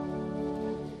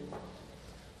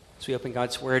As we open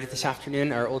God's Word this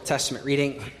afternoon, our Old Testament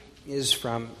reading is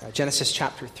from Genesis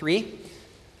chapter 3.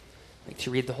 I'd like to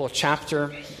read the whole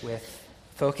chapter with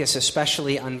focus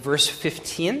especially on verse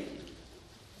 15.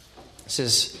 This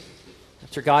is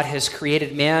after God has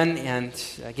created man and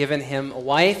given him a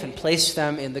wife and placed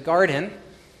them in the garden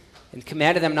and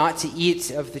commanded them not to eat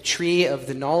of the tree of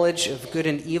the knowledge of good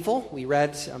and evil. We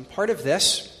read part of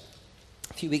this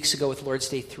a few weeks ago with Lord's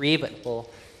Day 3, but we'll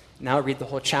now read the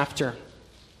whole chapter.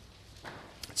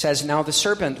 It says, "Now the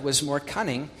serpent was more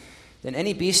cunning than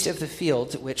any beast of the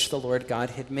field which the Lord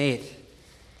God had made.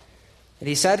 And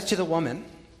he said to the woman,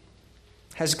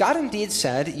 'Has God indeed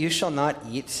said, you shall not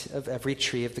eat of every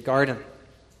tree of the garden?'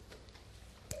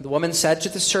 The woman said to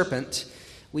the serpent,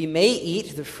 'We may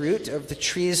eat the fruit of the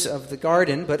trees of the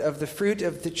garden, but of the fruit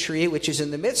of the tree which is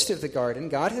in the midst of the garden,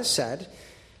 God has said,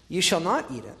 you shall not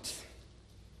eat it,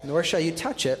 nor shall you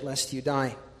touch it, lest you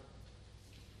die.'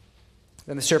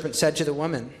 Then the serpent said to the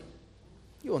woman,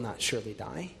 'You will not surely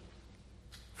die.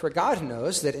 For God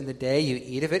knows that in the day you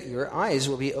eat of it, your eyes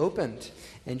will be opened,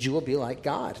 and you will be like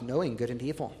God, knowing good and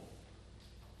evil.'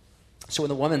 So when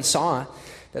the woman saw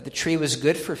that the tree was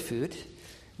good for food,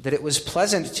 that it was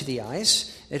pleasant to the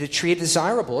eyes, and a tree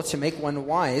desirable to make one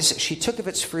wise, she took of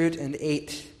its fruit and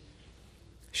ate.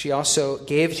 She also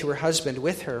gave to her husband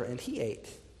with her, and he ate.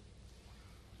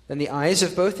 Then the eyes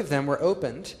of both of them were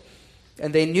opened,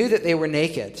 and they knew that they were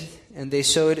naked, and they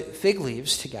sewed fig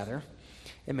leaves together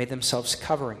and made themselves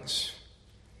coverings.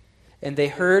 And they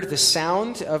heard the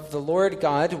sound of the Lord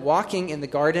God walking in the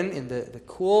garden in the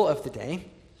cool of the day.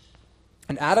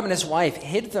 And Adam and his wife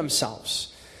hid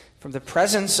themselves from the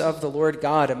presence of the Lord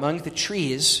God among the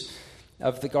trees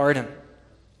of the garden.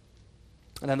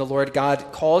 And then the Lord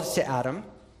God called to Adam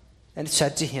and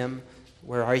said to him,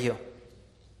 'Where are you?'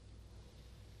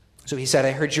 So he said,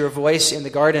 'I heard your voice in the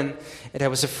garden, and I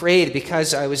was afraid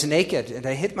because I was naked, and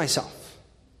I hid myself.'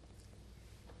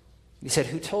 He said,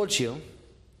 'Who told you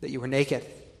that you were naked?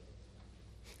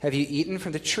 Have you eaten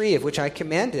from the tree of which I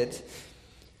commanded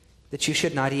that you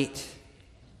should not eat?'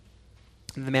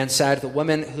 And the man said, 'The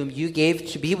woman whom you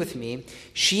gave to be with me,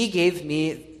 she gave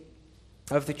me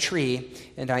of the tree,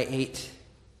 and I ate.'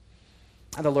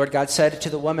 And the Lord God said to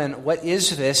the woman, 'What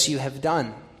is this you have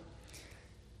done?'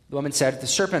 The woman said, 'The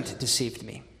serpent deceived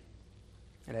me,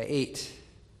 and I ate.'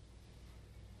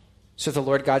 So the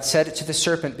Lord God said to the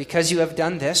serpent, 'Because you have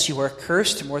done this, you are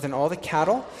cursed more than all the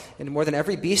cattle, and more than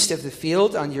every beast of the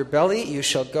field. On your belly you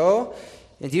shall go,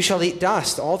 and you shall eat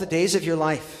dust all the days of your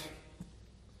life.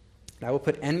 And I will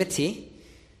put enmity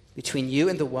between you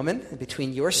and the woman, and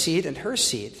between your seed and her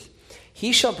seed.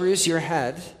 He shall bruise your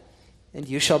head, and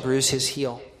you shall bruise his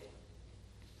heel.'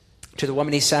 To the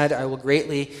woman he said, 'I will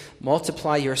greatly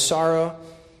multiply your sorrow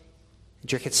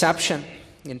and your conception.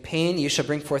 In pain you shall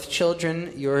bring forth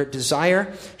children. Your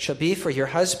desire shall be for your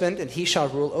husband, and he shall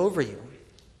rule over you.'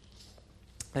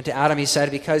 And to Adam he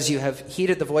said, 'Because you have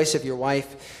heeded the voice of your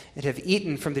wife, and have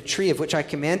eaten from the tree of which I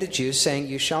commanded you, saying,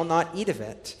 you shall not eat of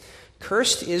it,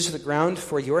 cursed is the ground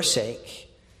for your sake.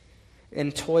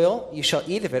 In toil you shall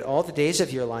eat of it all the days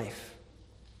of your life.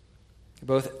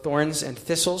 Both thorns and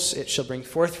thistles it shall bring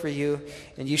forth for you,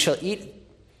 and you shall eat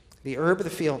the herb of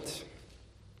the field.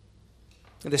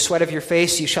 In the sweat of your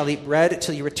face you shall eat bread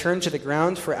till you return to the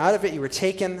ground, for out of it you were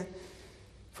taken.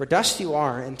 For dust you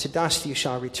are, and to dust you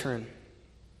shall return.'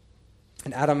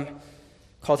 And Adam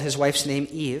called his wife's name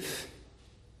Eve,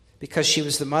 because she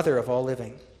was the mother of all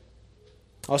living.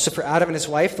 Also for Adam and his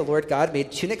wife the Lord God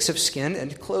made tunics of skin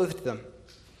and clothed them.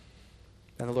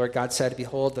 And the Lord God said,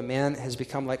 'Behold, the man has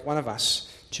become like one of us,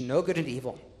 to know good and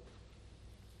evil.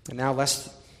 And now lest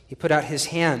he put out his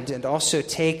hand and also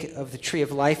take of the tree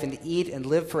of life and eat and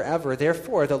live forever.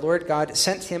 Therefore the Lord God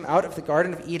sent him out of the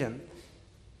Garden of Eden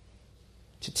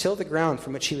to till the ground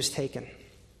from which he was taken.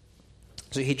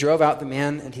 So he drove out the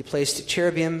man, and he placed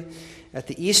cherubim at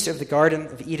the east of the Garden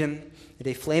of Eden, and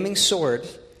a flaming sword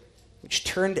which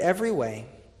turned every way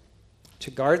to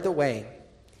guard the way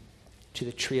to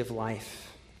the tree of life."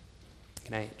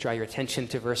 Can I draw your attention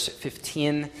to verse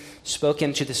 15?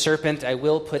 "Spoken to the serpent, I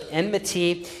will put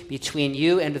enmity between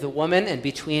you and the woman, and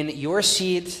between your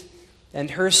seed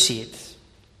and her seed.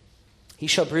 He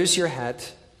shall bruise your head,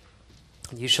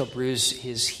 and you shall bruise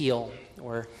his heel."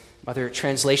 Or other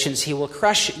translations, "He will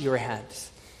crush your head,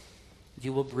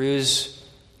 you will bruise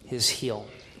his heel."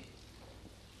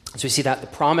 So we see that the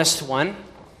promised one,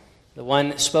 the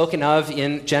one spoken of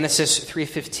in Genesis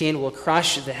 3:15, will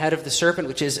crush the head of the serpent,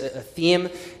 which is a theme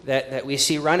that we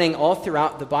see running all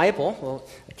throughout the Bible. We'll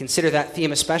consider that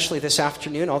theme especially this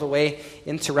afternoon, all the way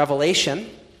into Revelation,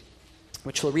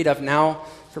 which we'll read of now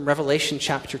from Revelation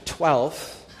chapter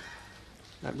 12.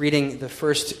 I'm reading the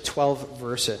first 12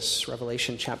 verses,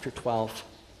 Revelation chapter 12.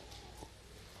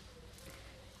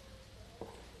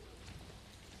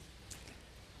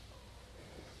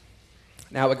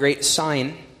 Now a great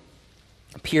sign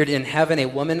appeared in heaven, a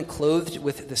woman clothed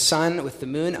with the sun, with the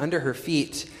moon under her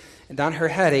feet, and on her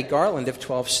head a garland of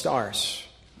 12 stars.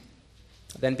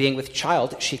 Then being with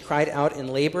child, she cried out in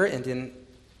labor and in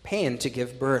pain to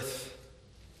give birth.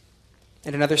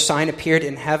 And another sign appeared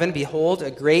in heaven. Behold, a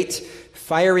great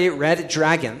fiery red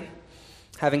dragon,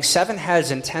 having 7 heads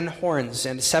and 10 horns,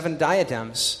 and 7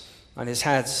 diadems on his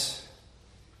heads.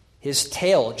 His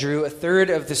tail drew 1/3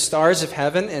 of the stars of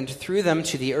heaven and threw them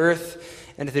to the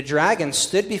earth. And the dragon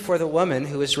stood before the woman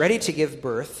who was ready to give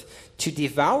birth, to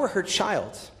devour her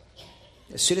child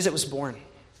as soon as it was born.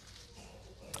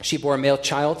 She bore a male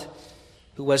child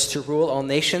who was to rule all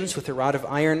nations with a rod of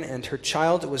iron, and her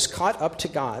child was caught up to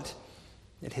God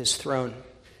at his throne.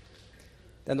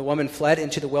 Then the woman fled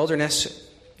into the wilderness,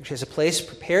 which is a place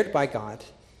prepared by God.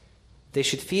 They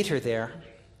should feed her there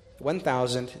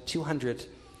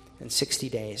 1,260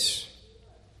 days.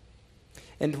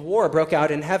 And war broke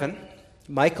out in heaven.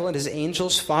 Michael and his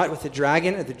angels fought with the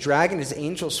dragon, and the dragon and his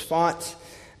angels fought,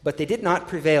 but they did not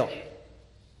prevail.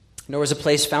 Nor was a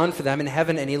place found for them in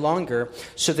heaven any longer.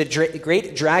 So the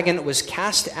great dragon was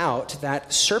cast out,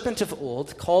 that serpent of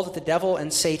old, called the devil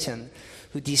and Satan,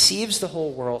 who deceives the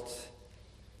whole world.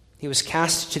 He was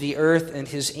cast to the earth, and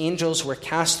his angels were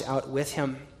cast out with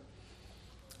him.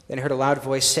 Then I heard a loud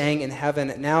voice saying in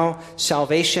heaven, "Now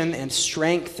salvation and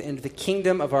strength and the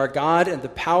kingdom of our God and the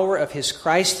power of his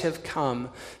Christ have come.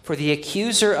 For the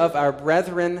accuser of our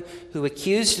brethren, who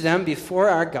accused them before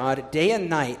our God day and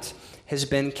night, has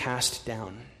been cast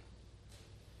down.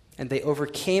 And they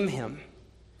overcame him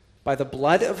by the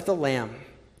blood of the Lamb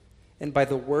and by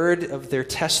the word of their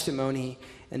testimony,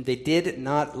 and they did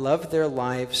not love their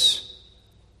lives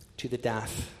to the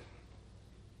death.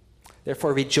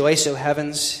 Therefore rejoice, O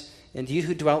heavens, and you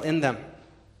who dwell in them.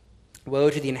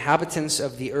 Woe to the inhabitants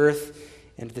of the earth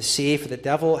and the sea, for the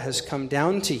devil has come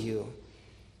down to you,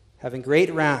 having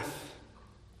great wrath,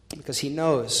 because he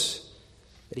knows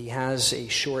that he has a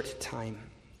short time."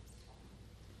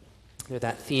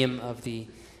 That theme of the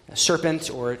serpent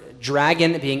or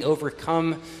dragon being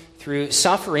overcome through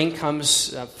suffering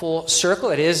comes full circle.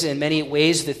 It is in many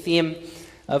ways the theme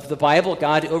of the Bible,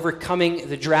 God overcoming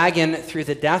the dragon through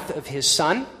the death of his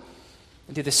Son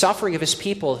and through the suffering of his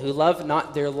people who love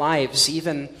not their lives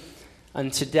even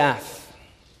unto death.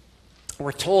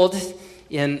 We're told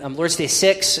in Lord's Day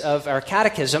 6 of our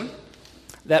catechism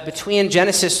that between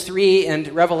Genesis 3 and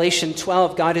Revelation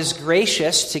 12, God is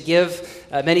gracious to give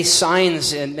many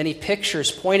signs and many pictures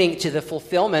pointing to the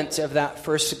fulfillment of that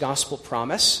first gospel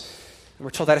promise. And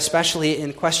we're told that especially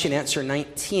in question answer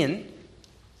 19,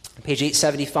 page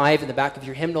 875 in the back of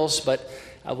your hymnals, but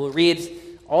we'll read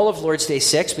all of Lord's Day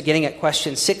 6, beginning at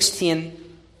question 16,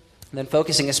 and then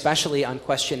focusing especially on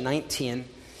question 19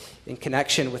 in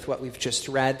connection with what we've just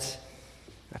read.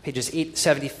 Pages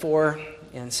 874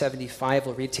 and 75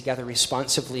 we'll read together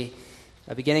responsively,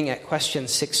 beginning at question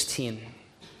 16,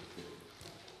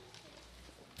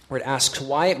 where it asks,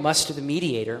 "Why must the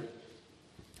mediator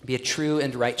be a true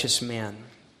and righteous man?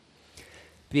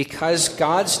 Because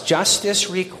God's justice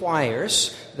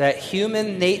requires that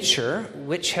human nature,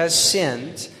 which has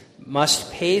sinned,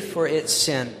 must pay for its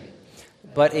sin,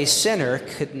 but a sinner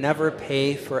could never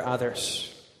pay for others.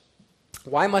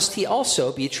 Why must he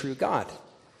also be true God?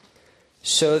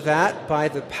 So that by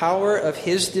the power of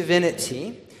his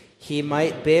divinity, he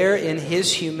might bear in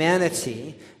his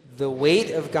humanity the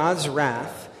weight of God's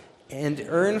wrath and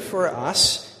earn for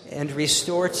us and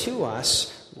restore to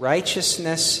us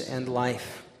righteousness and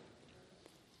life.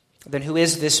 Then who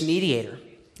is this mediator?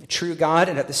 A true God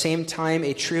and at the same time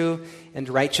a true and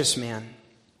righteous man.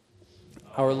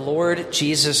 Our Lord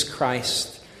Jesus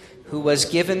Christ, who was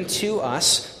given to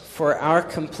us for our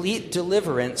complete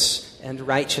deliverance and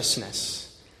righteousness."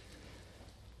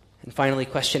 And finally,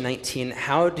 question 19,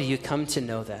 how do you come to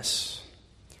know this?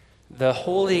 The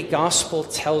Holy Gospel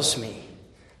tells me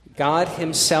God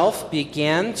himself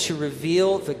began to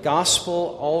reveal the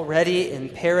gospel already in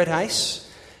paradise.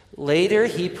 Later,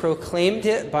 he proclaimed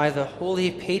it by the holy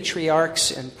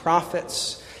patriarchs and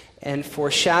prophets and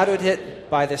foreshadowed it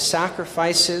by the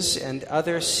sacrifices and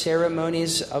other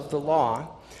ceremonies of the law.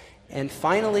 And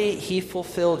finally, he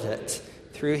fulfilled it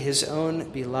through his own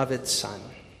beloved Son.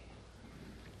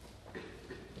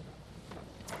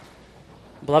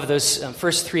 Beloved, those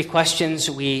first three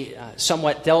questions we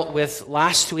somewhat dealt with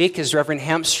last week as Reverend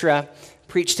Hamstra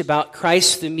preached about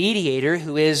Christ the mediator,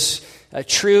 who is a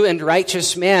true and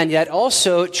righteous man, yet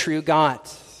also true God.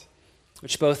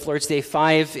 which both Lord's Day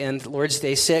 5 and Lord's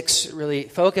Day 6 really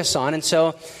focus on. And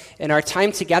so in our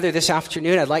time together this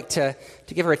afternoon, I'd like to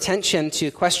give our attention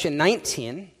to question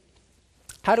 19.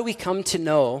 How do we come to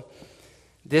know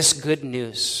this good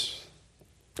news?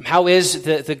 How is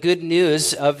the good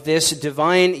news of this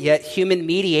divine yet human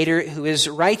mediator who is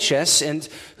righteous and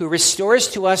who restores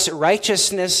to us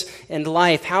righteousness and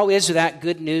life, how is that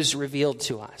good news revealed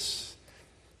to us?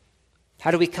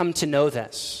 How do we come to know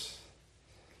this?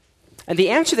 And the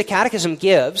answer the Catechism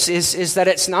gives is that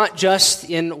it's not just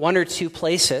in one or two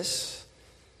places,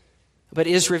 but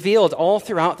is revealed all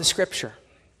throughout the Scripture.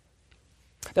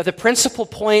 That the principal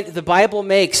point the Bible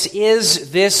makes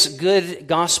is this good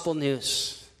gospel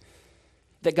news.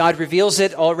 That God reveals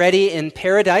it already in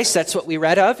paradise. That's what we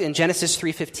read of in Genesis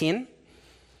 3:15.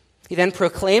 He then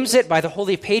proclaims it by the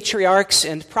holy patriarchs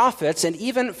and prophets and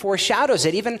even foreshadows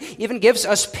it, even gives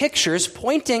us pictures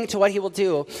pointing to what he will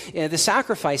do in the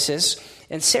sacrifices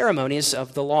and ceremonies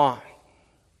of the law.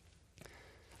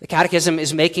 The Catechism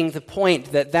is making the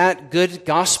point that good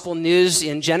gospel news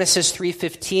in Genesis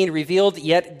 3:15, revealed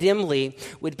yet dimly,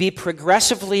 would be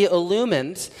progressively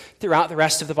illumined throughout the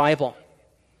rest of the Bible.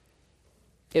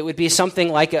 It would be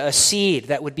something like a seed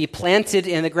that would be planted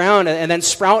in the ground and then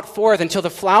sprout forth until the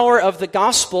flower of the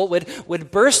gospel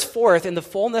would burst forth in the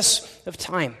fullness of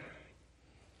time.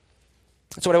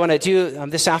 That's what I want to do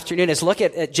this afternoon, is look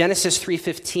at Genesis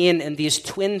 3:15 and these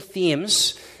twin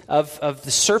themes of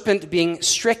the serpent being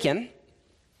stricken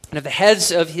and of the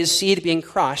heads of his seed being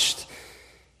crushed,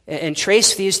 and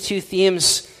trace these two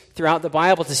themes throughout the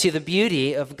Bible to see the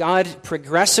beauty of God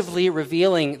progressively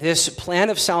revealing this plan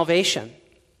of salvation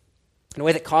in a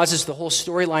way that causes the whole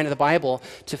storyline of the Bible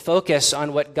to focus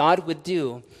on what God would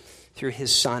do through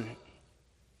his Son.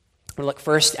 We'll look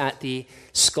first at the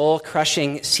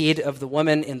skull-crushing seed of the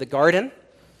woman in the garden,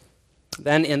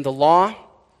 then in the law,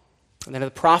 and then in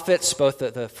the prophets, both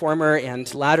the former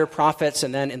and latter prophets,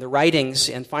 and then in the writings,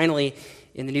 and finally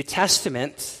in the New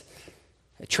Testament,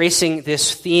 tracing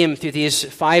this theme through these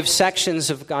 5 sections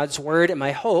of God's Word. And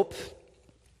my hope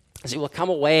is that you will come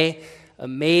away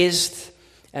amazed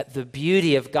at the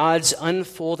beauty of God's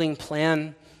unfolding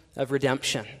plan of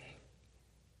redemption.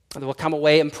 And we'll come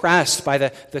away impressed by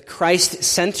the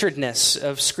Christ-centeredness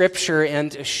of Scripture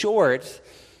and assured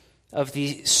of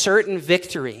the certain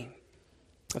victory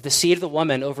of the seed of the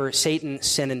woman over Satan,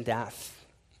 sin, and death.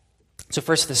 So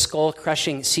first, the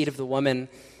skull-crushing seed of the woman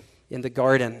in the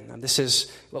garden. And this is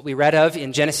what we read of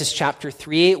in Genesis chapter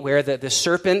 3, where the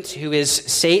serpent, who is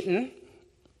Satan,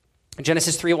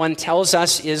 Genesis 3:1 tells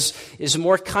us is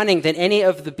more cunning than any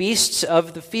of the beasts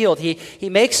of the field. He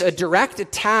makes a direct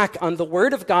attack on the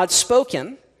word of God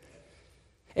spoken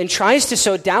and tries to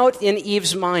sow doubt in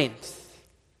Eve's mind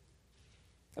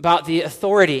about the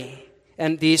authority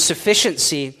and the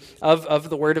sufficiency of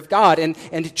the word of God,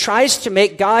 and tries to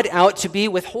make God out to be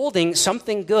withholding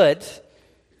something good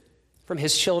from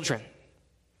his children.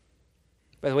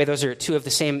 By the way, those are two of the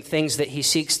same things that he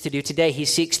seeks to do today. He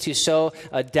seeks to sow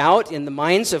a doubt in the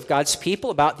minds of God's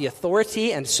people about the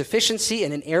authority and sufficiency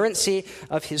and inerrancy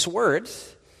of his word.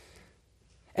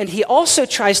 And he also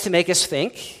tries to make us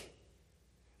think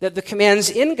that the commands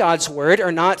in God's word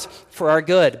are not for our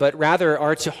good, but rather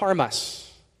are to harm us.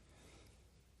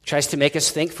 Tries to make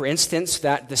us think, for instance,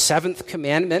 that the 7th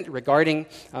commandment regarding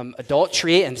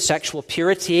adultery and sexual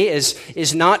purity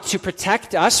is not to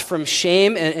protect us from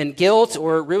shame and guilt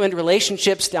or ruined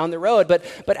relationships down the road, but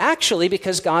actually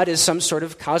because God is some sort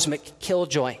of cosmic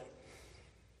killjoy,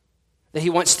 that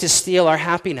he wants to steal our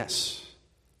happiness.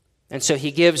 And so he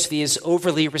gives these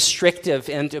overly restrictive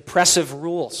and oppressive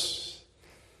rules.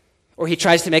 Or he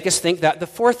tries to make us think that the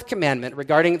 4th commandment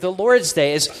regarding the Lord's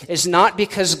Day is not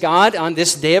because God, on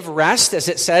this day of rest, as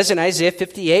it says in Isaiah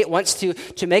 58, wants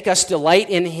to make us delight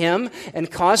in him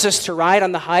and cause us to ride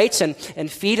on the heights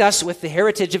and feed us with the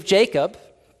heritage of Jacob,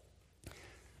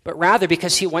 but rather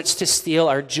because he wants to steal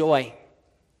our joy.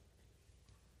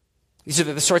 These are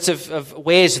the sorts of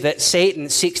ways that Satan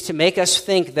seeks to make us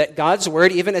think that God's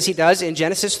word, even as he does in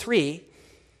Genesis 3,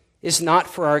 is not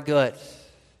for our good.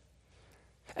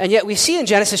 And yet we see in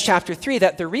Genesis chapter 3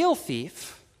 that the real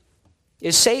thief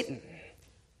is Satan,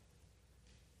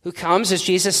 who comes, as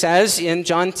Jesus says in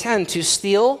John 10, to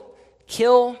steal,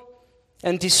 kill,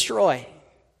 and destroy.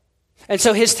 And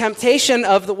so his temptation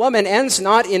of the woman ends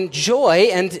not in joy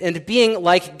and being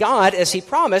like God as he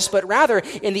promised, but rather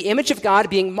in the image of God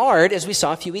being marred, as we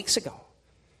saw a few weeks ago.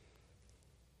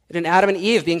 And in Adam and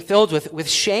Eve being filled with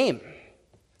shame,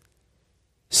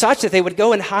 such that they would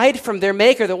go and hide from their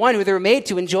Maker, the one who they were made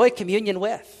to enjoy communion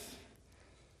with.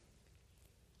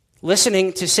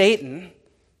 Listening to Satan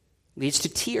leads to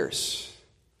tears.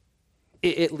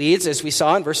 It leads, as we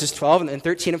saw in verses 12 and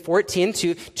 13 and 14,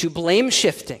 to blame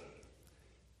shifting,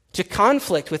 to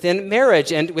conflict within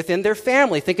marriage and within their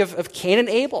family. Think of Cain and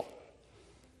Abel.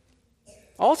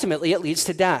 Ultimately, it leads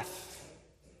to death.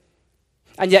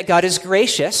 And yet God is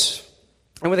gracious,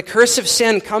 and when the curse of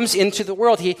sin comes into the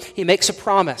world, he makes a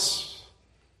promise.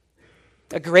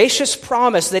 A gracious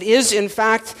promise that is, in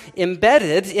fact,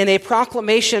 embedded in a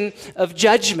proclamation of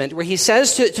judgment, where he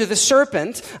says to the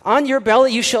serpent, "On your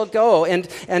belly you shall go,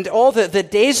 and all the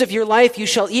days of your life you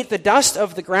shall eat the dust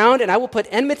of the ground, and I will put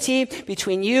enmity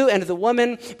between you and the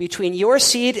woman, between your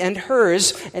seed and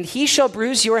hers, and he shall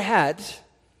bruise your head,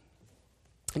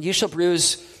 and you shall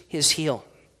bruise his heel."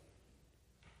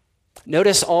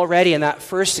 Notice already in that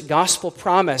first gospel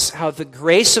promise how the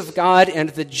grace of God and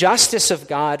the justice of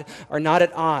God are not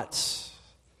at odds.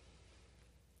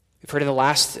 We've heard in the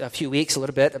last few weeks a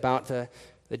little bit about the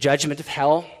judgment of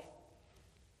hell,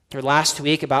 or last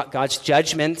week about God's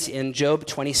judgment in Job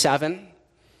 27.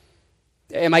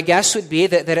 And my guess would be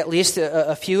that at least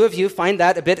a few of you find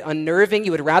that a bit unnerving.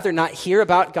 You would rather not hear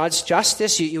about God's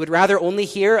justice. You would rather only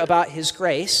hear about his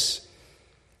grace.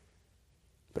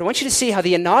 But I want you to see how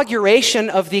the inauguration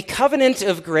of the covenant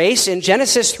of grace in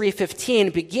Genesis 3:15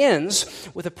 begins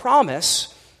with a promise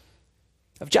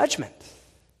of judgment.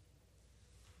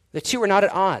 The two are not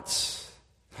at odds.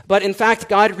 But in fact,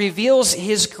 God reveals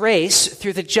his grace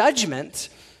through the judgment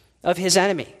of his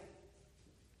enemy.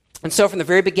 And so from the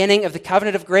very beginning of the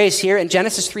covenant of grace here in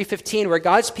Genesis 3:15, where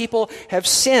God's people have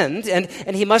sinned and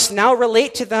he must now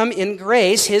relate to them in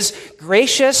grace, his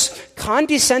gracious,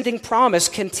 condescending promise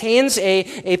contains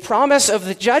a promise of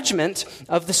the judgment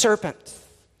of the serpent.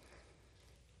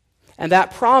 And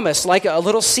that promise, like a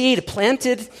little seed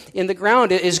planted in the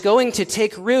ground, is going to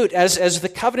take root as the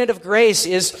covenant of grace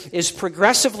is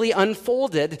progressively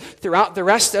unfolded throughout the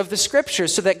rest of the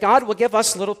Scriptures, so that God will give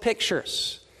us little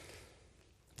pictures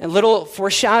and little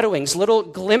foreshadowings, little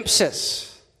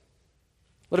glimpses,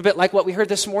 a little bit like what we heard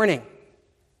this morning,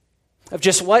 of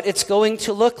just what it's going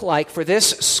to look like for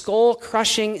this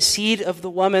skull-crushing seed of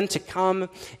the woman to come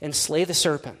and slay the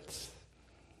serpent.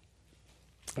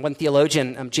 One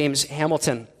theologian, James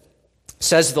Hamilton,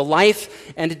 says the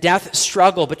life and death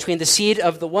struggle between the seed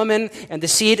of the woman and the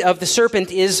seed of the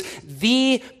serpent is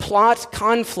the plot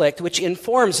conflict which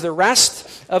informs the rest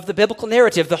of the biblical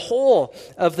narrative, the whole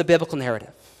of the biblical narrative.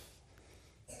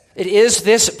 It is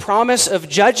this promise of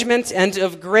judgment and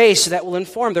of grace that will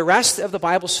inform the rest of the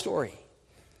Bible story.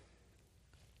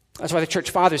 That's why the church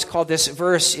fathers called this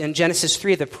verse in Genesis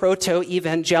 3 the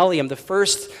proto-evangelium, the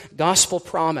first gospel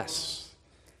promise,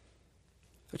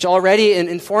 which already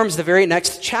informs the very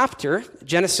next chapter,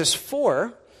 Genesis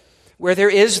 4, where there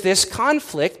is this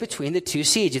conflict between the two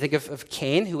seeds. You think of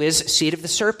Cain, who is seed of the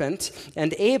serpent,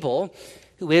 and Abel,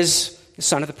 who is the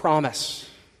son of the promise.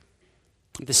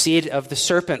 The seed of the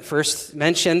serpent, first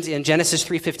mentioned in Genesis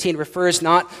 3:15, refers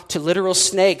not to literal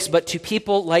snakes, but to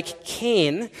people like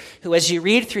Cain, who, as you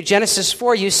read through Genesis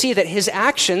 4, you see that his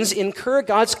actions incur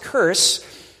God's curse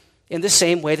in the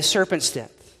same way the serpents did.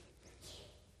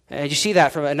 And you see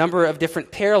that from a number of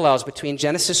different parallels between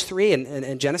Genesis 3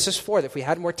 and Genesis 4 that if we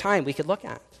had more time, we could look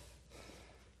at.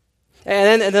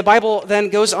 And then the Bible then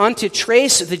goes on to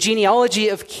trace the genealogy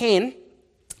of Cain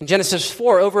in Genesis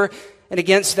 4 over and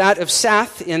against that of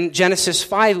Seth in Genesis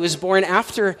 5, who was born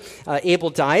after Abel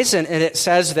dies. And it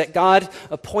says that God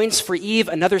appoints for Eve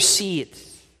another seed.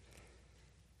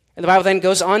 And the Bible then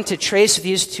goes on to trace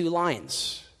these two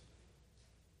lines.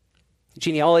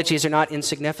 Genealogies are not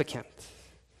insignificant.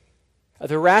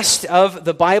 The rest of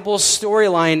the Bible's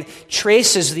storyline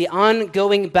traces the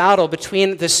ongoing battle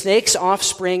between the snake's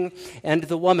offspring and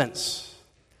the woman's.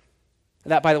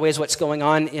 That, by the way, is what's going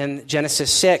on in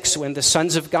Genesis 6 when the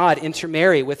sons of God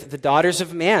intermarry with the daughters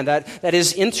of man. That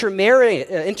is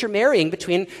intermarrying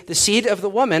between the seed of the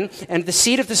woman and the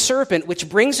seed of the serpent, which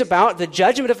brings about the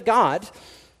judgment of God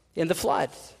in the flood.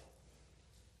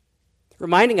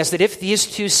 Reminding us that if these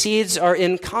two seeds are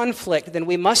in conflict, then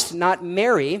we must not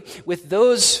marry with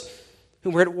those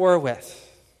whom we're at war with,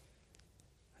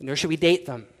 nor should we date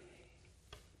them.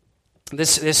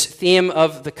 This theme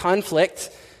of the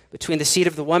conflict between the seed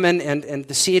of the woman and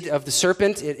the seed of the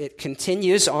serpent, it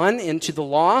continues on into the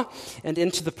law and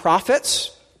into the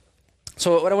prophets.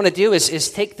 So what I want to do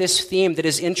is take this theme that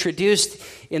is introduced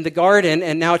in the garden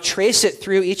and now trace it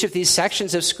through each of these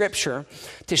sections of Scripture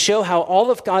to show how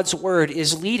all of God's Word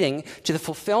is leading to the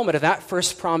fulfillment of that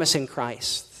first promise in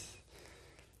Christ.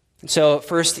 And so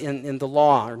first in the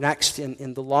law, or next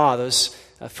in the law, those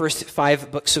first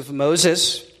 5 books of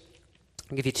Moses.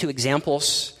 I'll give you 2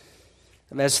 examples.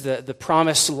 As the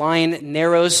promised line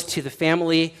narrows to the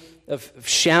family of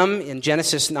Shem in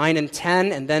Genesis 9 and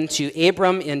 10, and then to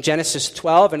Abram in Genesis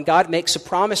 12. And God makes a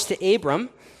promise to Abram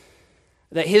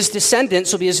that his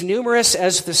descendants will be as numerous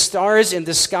as the stars in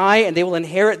the sky, and they will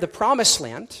inherit the promised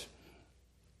land.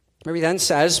 Remember, he then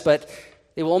says, but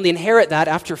they will only inherit that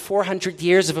after 400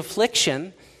 years of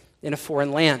affliction in a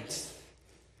foreign land.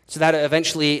 So that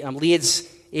eventually leads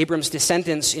Abram's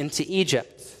descendants into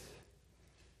Egypt,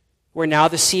 where now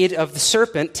the seed of the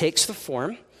serpent takes the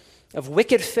form of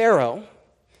wicked Pharaoh,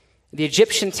 the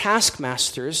Egyptian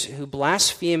taskmasters who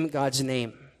blaspheme God's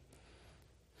name.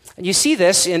 And you see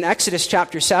this in Exodus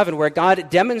chapter 7, where God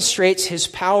demonstrates his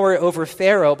power over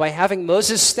Pharaoh by having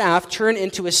Moses' staff turn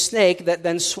into a snake that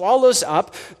then swallows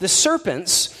up the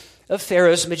serpents of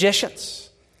Pharaoh's magicians.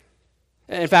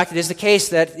 In fact, it is the case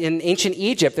that in ancient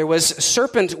Egypt there was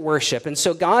serpent worship. And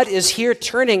so God is here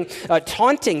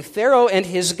taunting Pharaoh and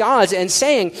his gods and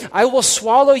saying, I will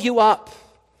swallow you up.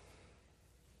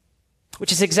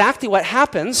 Which is exactly what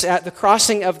happens at the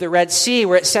crossing of the Red Sea,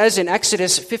 where it says in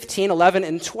Exodus 15, 11,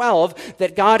 and 12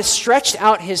 that God stretched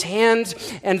out his hand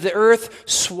and the earth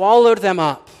swallowed them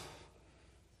up.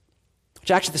 Which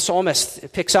actually the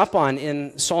psalmist picks up on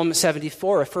in Psalm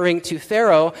 74, referring to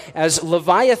Pharaoh as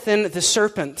Leviathan the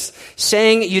serpent,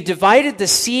 saying, you divided the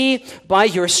sea by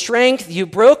your strength, you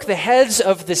broke the heads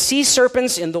of the sea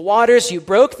serpents in the waters, you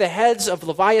broke the heads of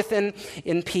Leviathan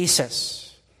in pieces.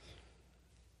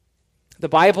 The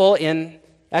Bible in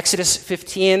Exodus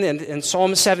 15 and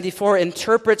Psalm 74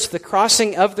 interprets the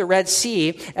crossing of the Red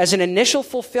Sea as an initial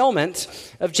fulfillment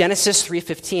of Genesis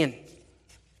 3:15.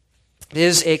 It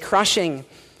is a crushing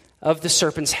of the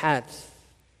serpent's head.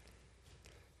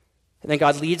 And then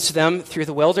God leads them through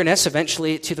the wilderness,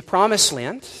 eventually to the promised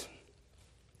land.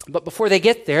 But before they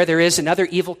get there, there is another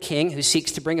evil king who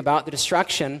seeks to bring about the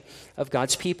destruction of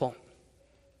God's people.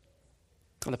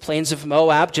 On the plains of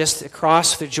Moab, just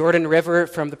across the Jordan River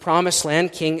from the Promised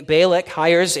Land, King Balak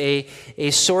hires a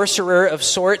sorcerer of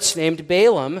sorts named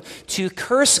Balaam to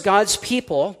curse God's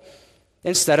people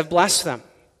instead of bless them.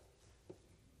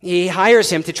 He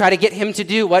hires him to try to get him to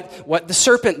do what the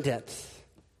serpent did,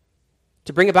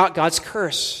 to bring about God's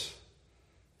curse.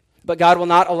 But God will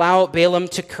not allow Balaam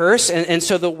to curse, and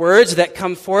so the words that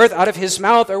come forth out of his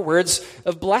mouth are words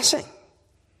of blessing.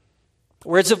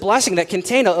 Words of blessing that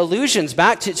contain allusions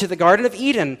back to the Garden of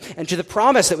Eden and to the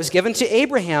promise that was given to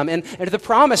Abraham and to the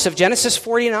promise of Genesis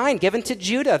 49 given to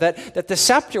Judah that the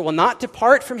scepter will not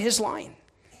depart from his line.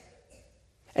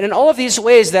 And in all of these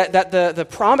ways that the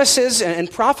promises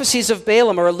and prophecies of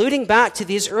Balaam are alluding back to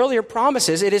these earlier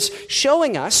promises, it is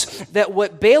showing us that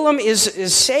what Balaam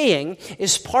is saying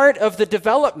is part of the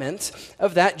development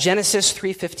of that Genesis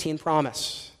 3:15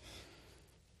 promise.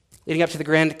 Leading up to the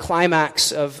grand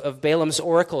climax of Balaam's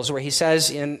oracles, where he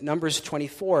says in Numbers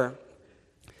 24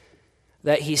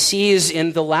 that he sees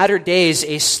in the latter days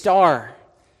a star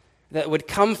that would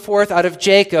come forth out of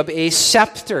Jacob, a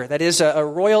scepter, that is a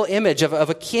royal image of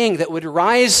a king that would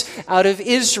rise out of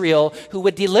Israel, who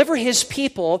would deliver his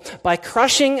people by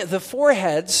crushing the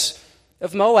foreheads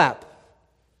of Moab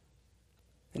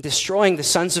and destroying the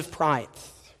sons of pride.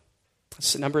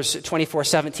 It's Numbers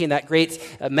 24:17, that great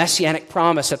messianic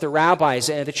promise that the rabbis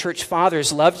and the church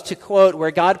fathers loved to quote, where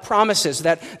God promises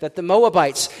that the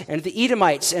Moabites and the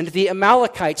Edomites and the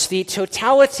Amalekites, the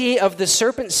totality of the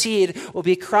serpent seed, will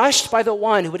be crushed by the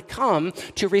one who would come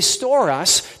to restore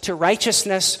us to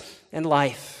righteousness and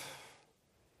life.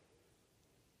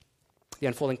 The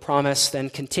unfolding promise then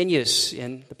continues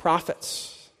in the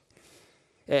prophets.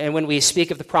 And when we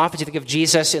speak of the prophets, you think of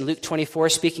Jesus in Luke 24,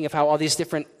 speaking of how all these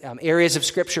different areas of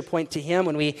Scripture point to him.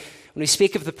 When we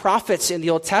speak of the prophets in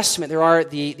the Old Testament, there are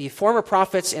the former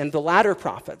prophets and the latter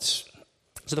prophets.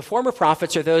 So the former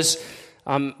prophets are those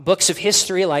books of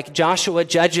history like Joshua,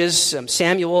 Judges,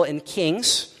 Samuel, and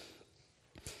Kings.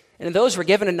 And in those were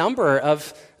given a number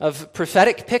of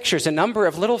prophetic pictures, a number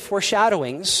of little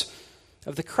foreshadowings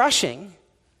of the crushing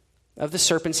of the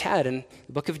serpent's head. In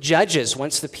the book of Judges,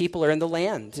 once the people are in the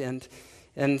land and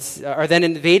are then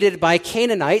invaded by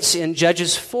Canaanites, in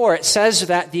Judges 4, it says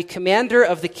that the commander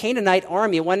of the Canaanite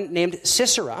army, one named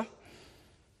Sisera,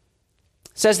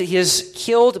 says that he is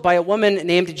killed by a woman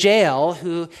named Jael,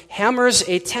 who hammers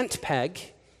a tent peg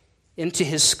into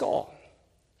his skull.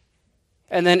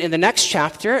 And then in the next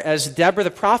chapter, as Deborah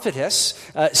the prophetess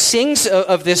sings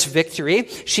of this victory,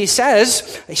 she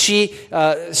says,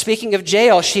 speaking of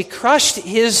Jael, she crushed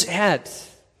his head.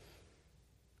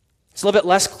 It's a little bit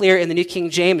less clear in the New King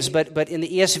James, but in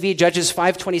the ESV, Judges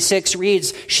 5:26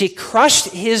 reads, she crushed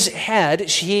his head,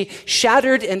 she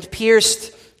shattered and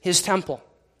pierced his temple.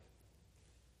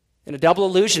 And a double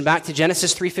allusion back to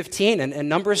Genesis 3:15 and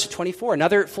Numbers 24,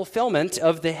 another fulfillment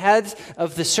of the head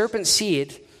of the serpent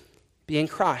seed being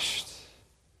crushed.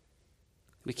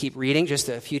 We keep reading just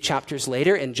a few chapters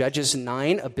later in Judges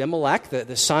 9, Abimelech,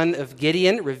 the son of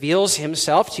Gideon, reveals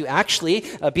himself to actually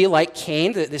be like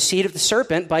Cain, the seed of the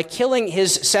serpent, by killing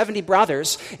his 70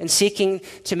 brothers and seeking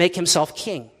to make himself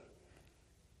king.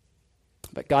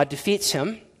 But God defeats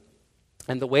him,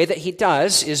 and the way that he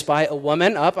does is by a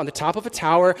woman up on the top of a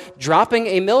tower dropping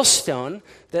a millstone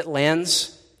that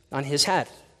lands on his head.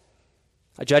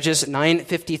 Judges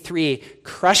 9:53,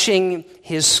 crushing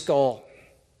his skull.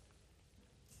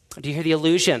 Do you hear the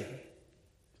allusion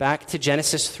back to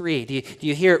Genesis 3? Do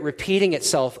you hear it repeating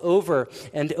itself over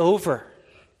and over?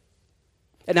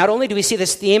 And not only do we see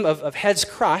this theme of heads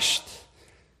crushed,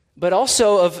 but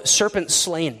also of serpents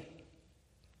slain.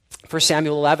 1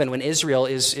 Samuel 11, when Israel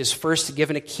is first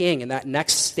given a king in that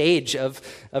next stage of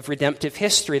redemptive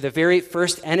history, the very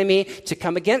first enemy to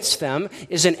come against them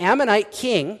is an Ammonite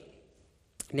king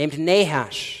named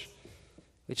Nahash,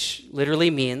 which literally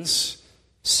means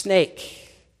snake.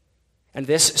 And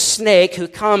this snake who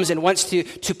comes and wants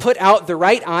to put out the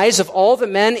right eyes of all the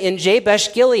men in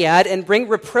Jabesh Gilead and bring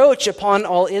reproach upon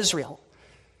all Israel.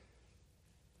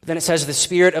 Then it says, the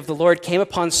Spirit of the Lord came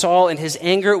upon Saul, and his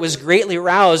anger was greatly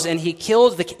roused, and he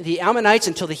killed the Ammonites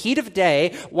until the heat of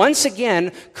day, once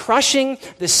again crushing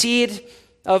the seed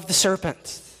of the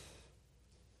serpent,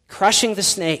 crushing the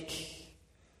snake.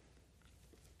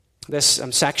 This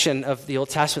section of the Old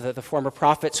Testament, the former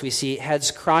prophets, we see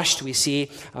heads crushed, we see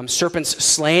serpents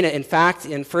slain. In fact,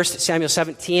 in 1 Samuel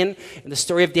 17, in the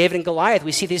story of David and Goliath,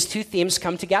 we see these two themes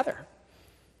come together.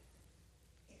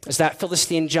 As that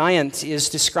Philistine giant is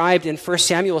described in 1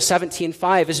 Samuel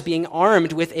 17:5 as being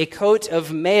armed with a coat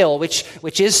of mail,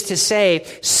 which is to say,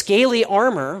 scaly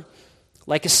armor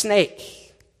like a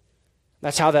snake.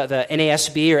 That's how the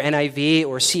NASB or NIV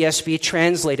or CSB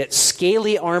translate it,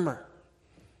 scaly armor.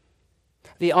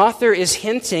 The author is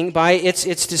hinting by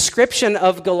its description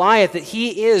of Goliath that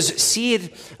he is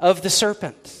seed of the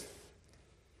serpent.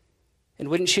 And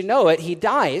wouldn't you know it, he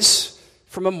dies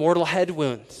from a mortal head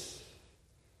wound.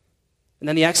 And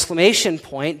then the exclamation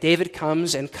point, David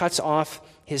comes and cuts off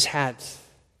his head.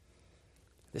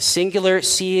 The singular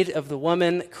seed of the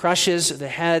woman crushes the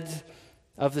head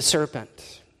of the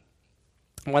serpent.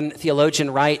 One theologian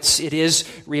writes, it is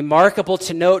remarkable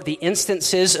to note the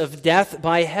instances of death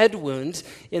by head wound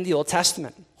in the Old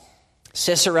Testament.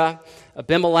 Sisera,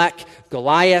 Abimelech,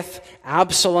 Goliath,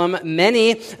 Absalom,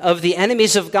 many of the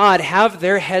enemies of God have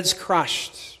their heads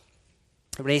crushed.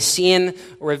 When a scene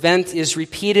or event is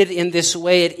repeated in this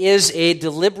way, it is a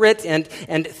deliberate and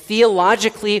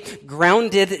theologically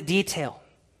grounded detail.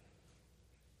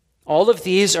 All of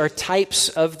these are types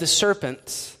of the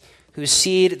serpent whose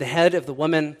seed the head of the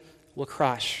woman will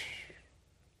crush.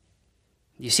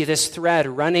 You see this thread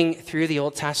running through the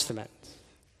Old Testament.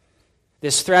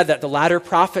 This thread that the latter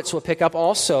prophets will pick up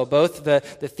also, both the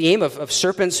theme of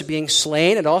serpents being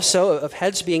slain and also of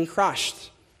heads being crushed.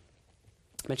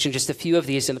 I mentioned just a few of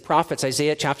these in the prophets.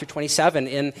 Isaiah chapter 27,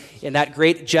 in that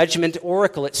great judgment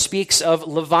oracle, it speaks of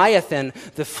Leviathan,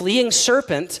 the fleeing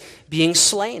serpent, being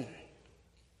slain.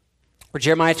 Or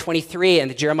Jeremiah 23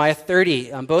 and Jeremiah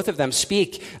 30, both of them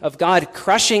speak of God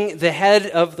crushing the head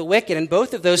of the wicked, and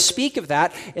both of those speak of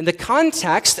that in the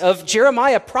context of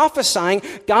Jeremiah prophesying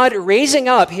God raising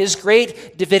up his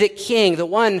great Davidic king, the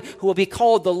one who will be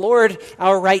called the Lord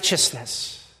our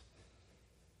righteousness.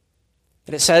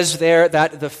 And it says there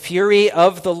that the fury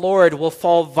of the Lord will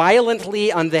fall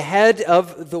violently on the head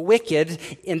of the wicked,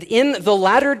 and in the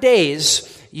latter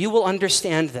days you will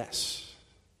understand this.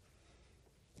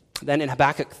 Then in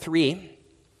Habakkuk 3,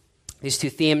 these two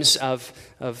themes of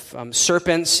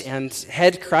serpents and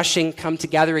head crushing come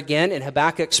together again in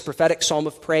Habakkuk's prophetic psalm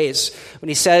of praise. When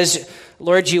he says,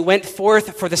 Lord, you went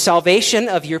forth for the salvation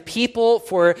of your people,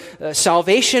 for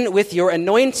salvation with your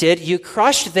anointed. You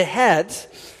crushed the head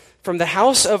from the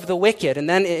house of the wicked. And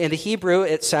then in the Hebrew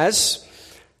it says,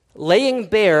 laying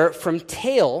bare from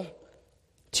tail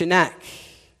to neck,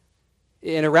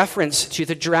 in a reference to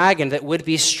the dragon that would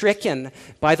be stricken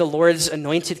by the Lord's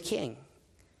anointed king.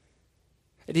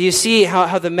 Do you see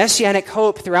how the messianic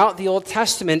hope throughout the Old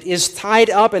Testament is tied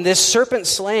up in this serpent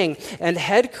slaying and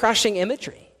head-crushing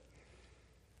imagery?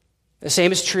 The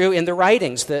same is true in the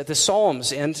writings, the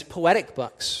Psalms and poetic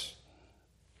books.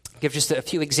 I'll give just a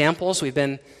few examples. We've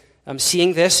been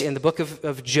seeing this in the book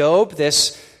of Job,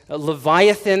 this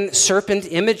Leviathan serpent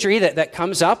imagery that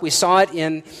comes up. We saw it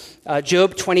in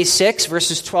Job 26,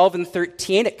 verses 12 and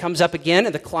 13. It comes up again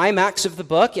in the climax of the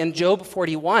book in Job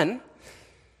 41.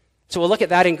 So we'll look at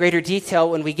that in greater detail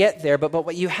when we get there. But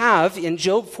what you have in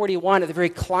Job 41 at the very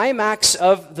climax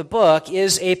of the book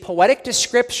is a poetic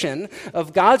description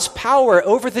of God's power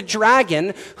over the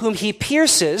dragon whom he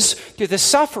pierces through the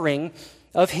suffering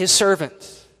of his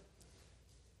servant.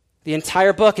 The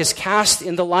entire book is cast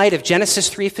in the light of Genesis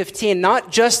 3:15, not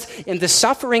just in the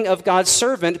suffering of God's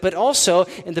servant, but also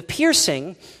in the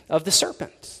piercing of the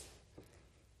serpent.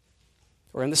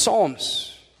 Or in the Psalms.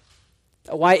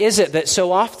 Why is it that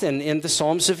so often in the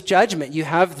Psalms of judgment you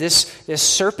have this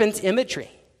serpent imagery?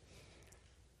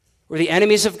 Where the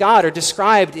enemies of God are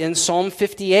described in Psalm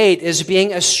 58 as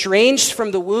being estranged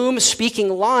from the womb, speaking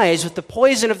lies with the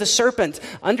poison of the serpent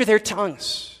under their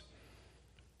tongues.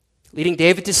 Leading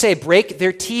David to say, break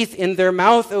their teeth in their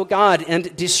mouth, O God,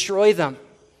 and destroy them.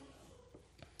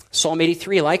 Psalm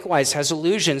 83 likewise has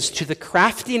allusions to the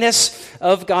craftiness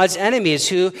of God's enemies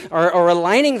who are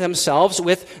aligning themselves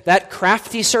with that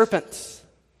crafty serpent.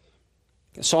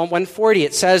 In Psalm 140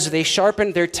 it says, they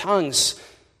sharpen their tongues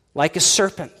like a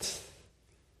serpent.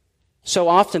 So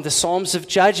often the Psalms of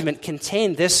judgment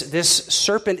contain this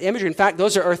serpent imagery. In fact,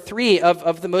 those are three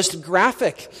of the most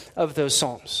graphic of those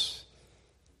Psalms.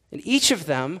 And each of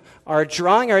them are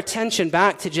drawing our attention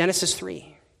back to Genesis 3.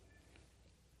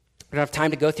 We don't have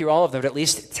time to go through all of them, but at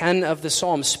least 10 of the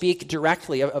Psalms speak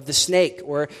directly of the snake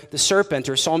or the serpent,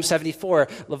 or Psalm 74,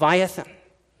 Leviathan.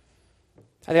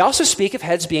 And they also speak of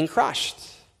heads being crushed.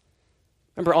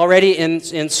 Remember already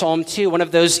in Psalm 2, one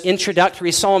of those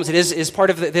introductory psalms, it is part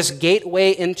of this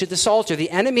gateway into the Psalter. The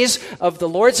enemies of the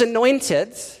Lord's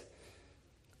anointed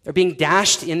are being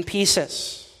dashed in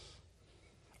pieces.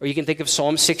 Or you can think of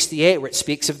Psalm 68, where it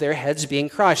speaks of their heads being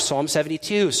crushed. Psalm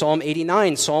 72, Psalm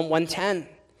 89, Psalm 110.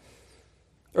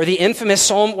 Or the infamous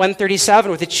Psalm 137,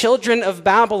 where the children of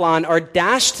Babylon are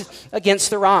dashed against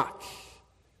the rock.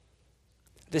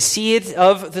 The seed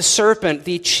of the serpent,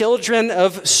 the children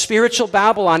of spiritual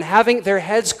Babylon, having their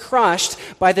heads crushed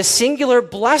by the singular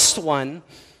blessed one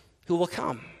who will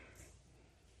come.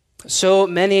 So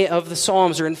many of the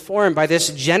Psalms are informed by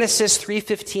this Genesis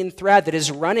 3:15 thread that is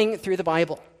running through the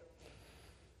Bible,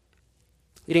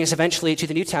 leading us eventually to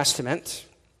the New Testament,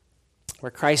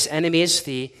 where Christ's enemies,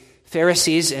 the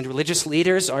Pharisees and religious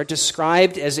leaders, are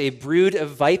described as a brood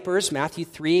of vipers, Matthew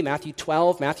 3, Matthew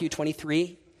 12, Matthew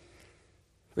 23.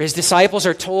 Where his disciples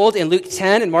are told in Luke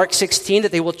 10 and Mark 16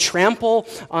 that they will trample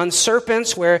on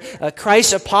serpents, where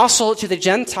Christ's apostle to the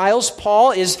Gentiles,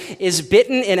 Paul, is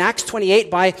bitten in Acts 28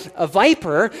 by a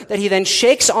viper that he then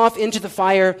shakes off into the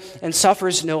fire and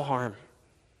suffers no harm.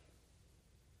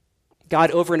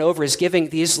 God over and over is giving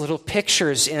these little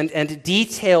pictures and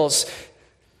details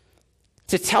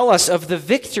to tell us of the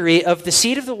victory of the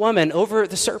seed of the woman over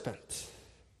the serpent.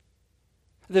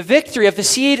 The victory of the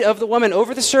seed of the woman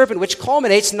over the serpent, which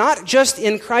culminates not just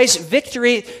in Christ's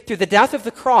victory through the death of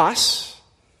the cross,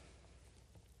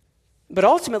 but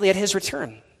ultimately at his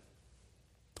return.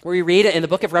 Where we read in the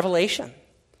book of Revelation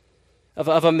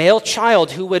of a male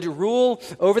child who would rule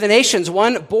over the nations,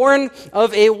 one born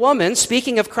of a woman,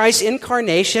 speaking of Christ's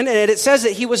incarnation, and it says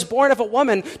that he was born of a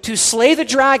woman to slay the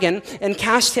dragon and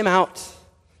cast him out.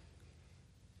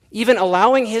 Even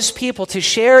allowing his people to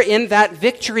share in that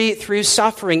victory through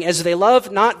suffering, as they love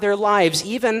not their lives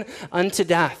even unto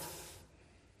death,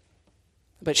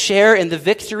 but share in the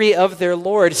victory of their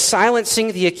Lord,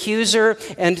 silencing the accuser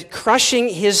and crushing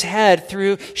his head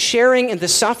through sharing in the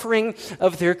suffering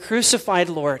of their crucified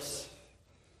Lord.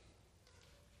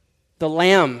 The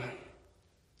Lamb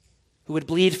who would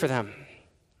bleed for them.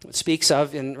 It speaks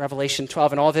of in Revelation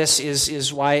 12, and all this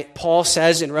is why Paul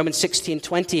says in Romans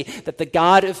 16:20 that the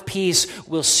God of peace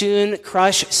will soon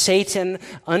crush Satan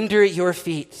under your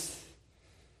feet.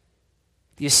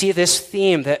 Do you see this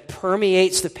theme that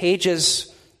permeates the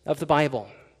pages of the Bible?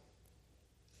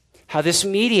 How this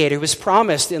mediator was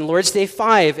promised in Lord's Day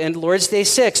 5 and Lord's Day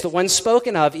 6, the one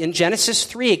spoken of in Genesis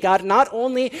 3, God not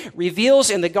only reveals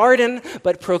in the garden,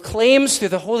 but proclaims through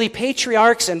the holy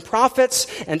patriarchs and prophets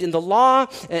and in the law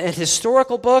and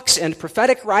historical books and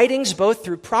prophetic writings, both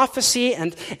through prophecy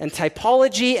and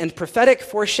typology and prophetic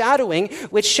foreshadowing,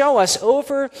 which show us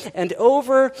over and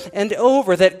over and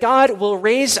over that God will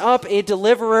raise up a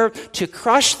deliverer to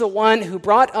crush the one who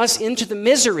brought us into the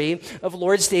misery of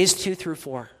Lord's Days 2 through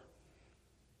 4.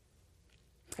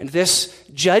 And this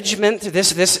judgment,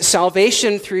 this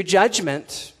salvation through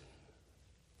judgment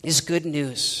is good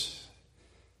news.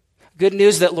 Good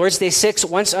news that Lord's Day 6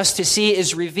 wants us to see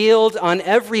is revealed on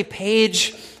every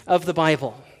page of the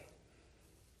Bible.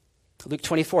 Luke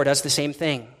 24 does the same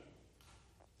thing.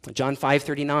 John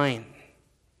 5:39.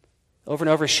 Over and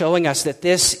over showing us that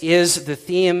this is the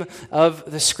theme of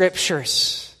the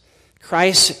Scriptures.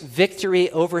 Christ's victory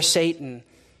over Satan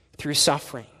through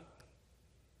suffering.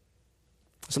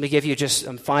 So let me give you just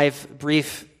 5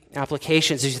 brief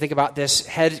applications as you think about this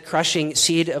head-crushing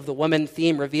seed of the woman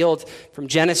theme revealed from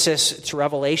Genesis to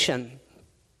Revelation.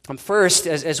 First,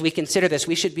 as we consider this,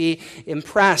 we should be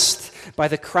impressed by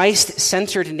the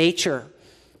Christ-centered nature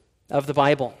of the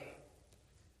Bible.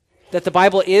 That the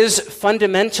Bible is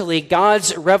fundamentally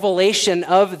God's revelation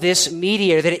of this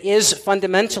mediator, that it is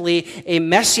fundamentally a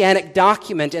messianic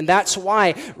document, and that's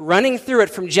why running through it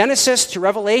from Genesis to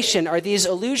Revelation are these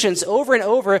allusions over and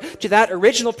over to that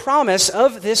original promise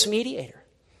of this mediator.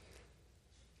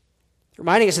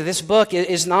 Reminding us that this book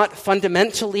is not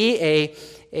fundamentally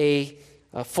a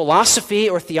philosophy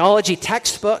or theology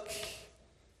textbook,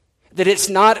 that it's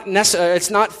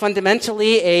not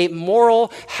fundamentally a moral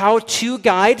how-to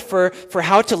guide for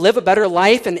how to live a better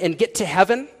life and get to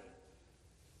heaven.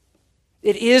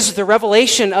 It is the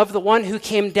revelation of the one who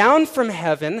came down from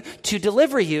heaven to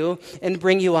deliver you and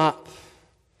bring you up.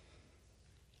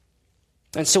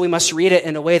 And so we must read it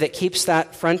in a way that keeps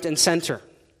that front and center.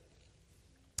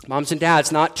 Moms and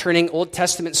dads, not turning Old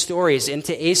Testament stories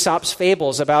into Aesop's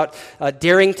fables about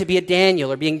daring to be a Daniel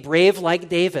or being brave like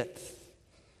David.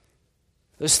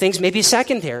 Those things may be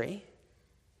secondary,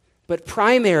 but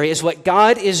primary is what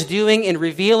God is doing in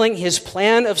revealing his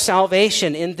plan of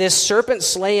salvation in this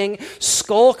serpent-slaying,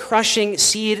 skull-crushing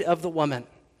seed of the woman.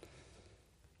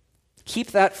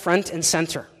 Keep that front and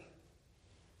center.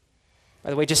 By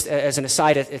the way, just as an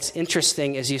aside, it's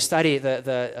interesting as you study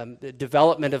the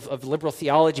development of liberal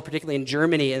theology, particularly in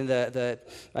Germany in the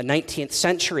 19th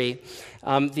century,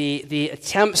 the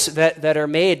attempts that are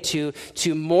made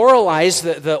to moralize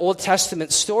the Old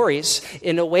Testament stories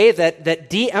in a way that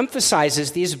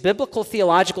de-emphasizes these biblical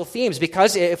theological themes.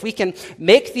 Because if we can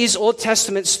make these Old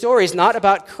Testament stories not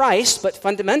about Christ, but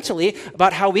fundamentally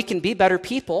about how we can be better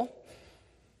people,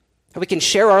 how we can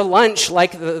share our lunch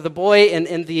like the boy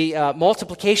in the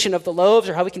multiplication of the loaves,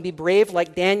 or how we can be brave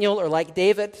like Daniel or like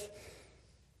David.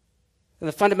 And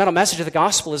the fundamental message of the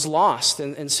gospel is lost.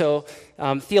 And so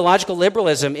theological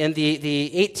liberalism in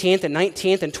the 18th and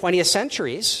 19th and 20th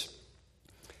centuries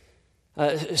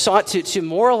sought to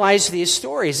moralize these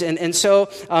stories. And so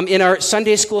in our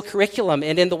Sunday school curriculum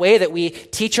and in the way that we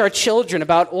teach our children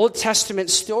about Old Testament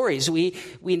stories, we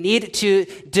need to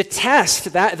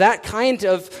detest that kind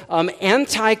of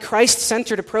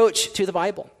anti-Christ-centered approach to the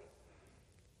Bible.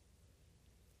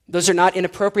 Those are not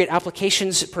inappropriate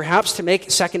applications perhaps to make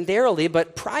secondarily,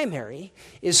 but primary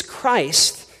is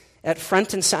Christ at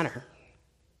front and center.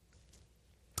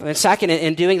 And then second,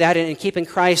 in doing that and in keeping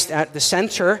Christ at the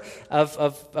center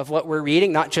of what we're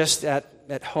reading, not just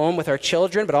at home with our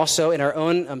children, but also in our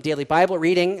own daily Bible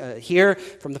reading here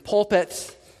from the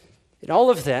pulpit, in all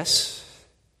of this,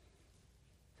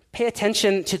 pay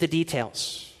attention to the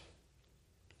details.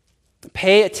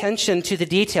 Pay attention to the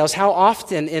details. How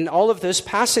often in all of those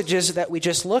passages that we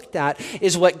just looked at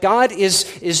is what God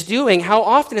is doing, how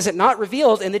often is it not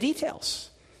revealed in the details?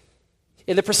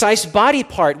 In the precise body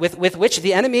part in which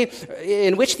the enemy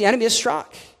is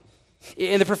struck.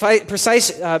 In the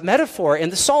precise metaphor in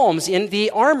the Psalms, in the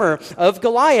armor of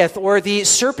Goliath, or the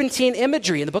serpentine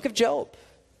imagery in the book of Job.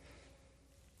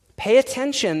 Pay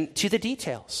attention to the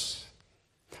details.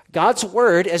 God's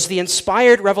word, as the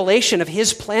inspired revelation of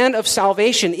his plan of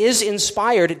salvation, is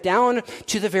inspired down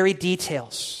to the very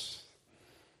details.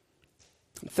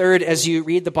 Third, as you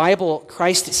read the Bible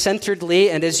Christ-centeredly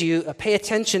and as you pay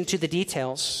attention to the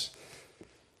details,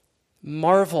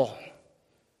 marvel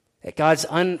at God's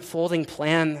unfolding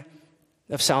plan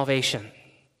of salvation.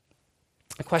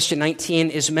 Question 19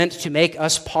 is meant to make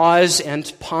us pause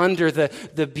and ponder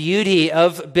the beauty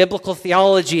of biblical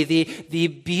theology, the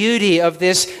beauty of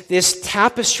this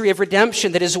tapestry of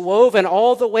redemption that is woven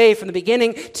all the way from the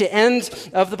beginning to end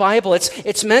of the Bible.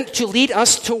 It's meant to lead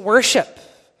us to worship.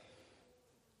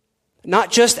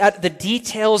 Not just at the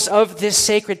details of this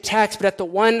sacred text, but at the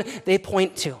one they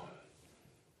point to.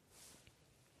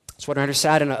 That's what I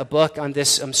said in a book on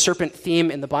this serpent theme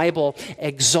in the Bible,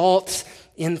 Exalt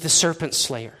in the Serpent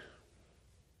Slayer.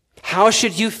 How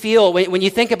should you feel when you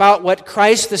think about what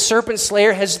Christ the Serpent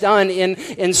Slayer has done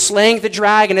in slaying the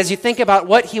dragon? As you think about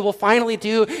what he will finally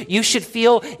do, you should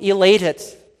feel elated.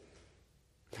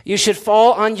 You should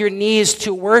fall on your knees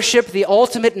to worship the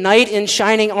ultimate knight in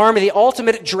shining armor, the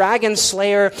ultimate dragon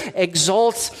slayer.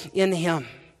 Exult in him.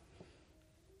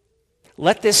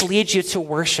 Let this lead you to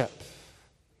worship.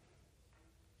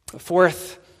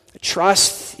 Fourth,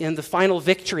 trust in the final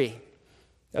victory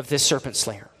of this serpent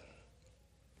slayer.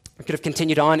 We could have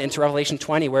continued on into Revelation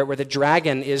 20, where the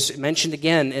dragon is mentioned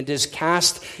again and is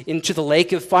cast into the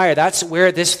lake of fire. That's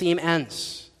where this theme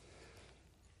ends.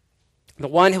 The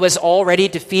one who has already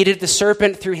defeated the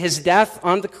serpent through his death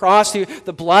on the cross, through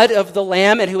the blood of the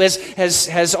Lamb, and who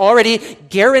has already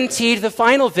guaranteed the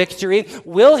final victory,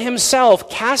 will himself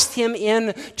cast him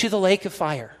into the lake of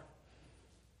fire.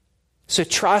 So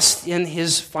trust in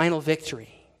his final victory.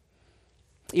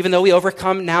 Even though we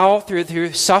overcome now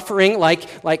through suffering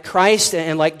like Christ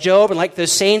and like Job and like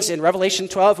those saints in Revelation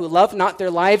 12 who love not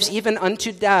their lives even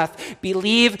unto death,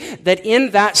 believe that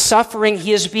in that suffering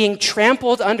he is being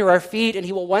trampled under our feet and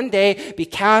he will one day be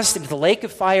cast into the lake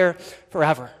of fire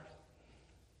forever.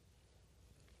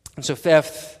 And so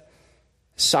fifth,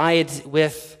 side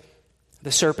with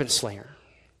the serpent slayer.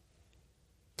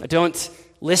 Don't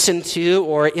listen to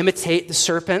or imitate the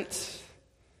serpent.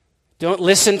 Don't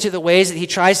listen to the ways that he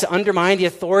tries to undermine the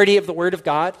authority of the Word of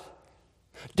God.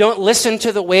 Don't listen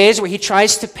to the ways where he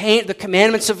tries to paint the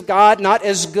commandments of God not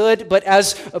as good, but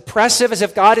as oppressive, as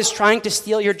if God is trying to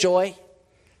steal your joy.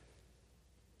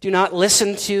 Do not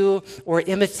listen to or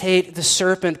imitate the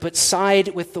serpent, but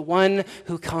side with the one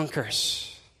who conquers.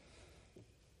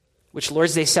 Which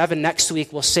Lord's Day 7 next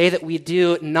week will say that we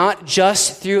do not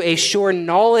just through a sure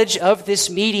knowledge of this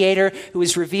mediator who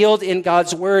is revealed in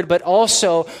God's word, but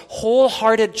also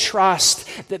wholehearted trust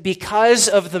that because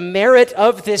of the merit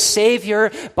of this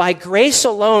Savior, by grace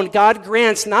alone, God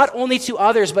grants not only to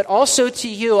others, but also to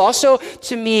you, also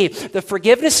to me, the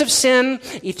forgiveness of sin,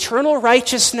 eternal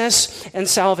righteousness, and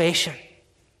salvation,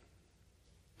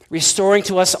 restoring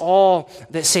to us all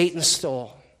that Satan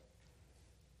stole.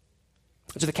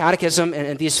 So the Catechism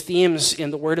and these themes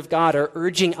in the Word of God are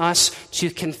urging us to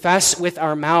confess with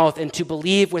our mouth and to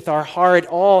believe with our heart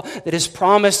all that is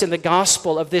promised in the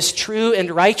gospel of this true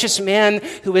and righteous man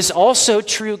who is also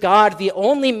true God, the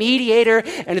only mediator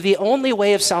and the only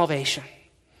way of salvation.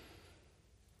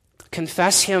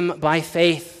 Confess him by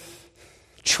faith.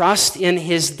 Trust in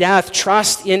his death.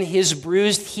 Trust in his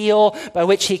bruised heel by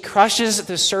which he crushes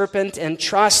the serpent, and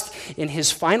trust in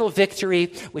his final victory,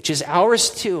 which is ours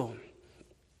too.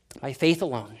 By faith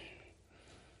alone.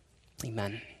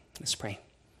 Amen. Let's pray.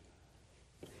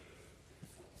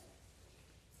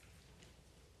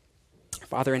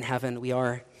 Father in heaven, we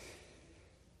are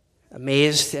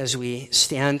amazed as we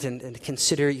stand and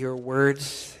consider your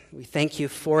words. We thank you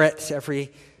for it,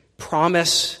 every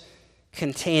promise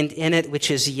contained in it,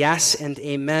 which is yes and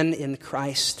amen in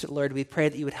Christ. Lord, we pray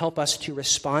that you would help us to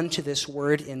respond to this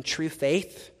word in true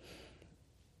faith,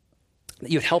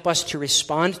 that you would help us to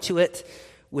respond to it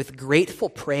with grateful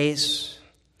praise,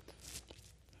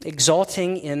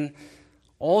 exalting in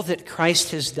all that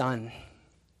Christ has done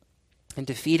in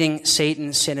defeating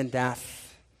Satan, sin, and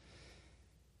death,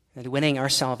 and winning our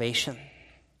salvation.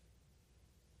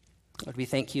 Lord, we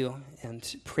thank you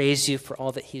and praise you for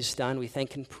all that he's done. We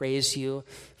thank and praise you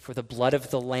for the blood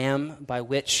of the Lamb by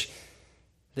which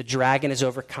the dragon is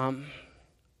overcome.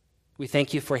 We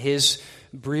thank you for his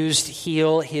bruised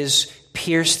heel, his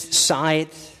pierced side,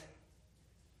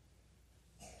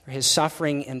 for his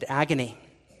suffering and agony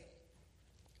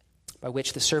by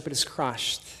which the serpent is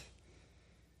crushed,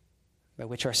 by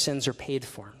which our sins are paid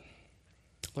for.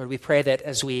 Lord, we pray that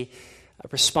as we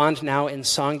respond now in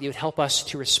song, you would help us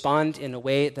to respond in a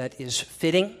way that is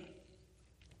fitting,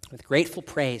 with grateful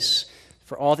praise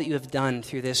for all that you have done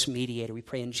through this mediator. We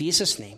pray in Jesus' name.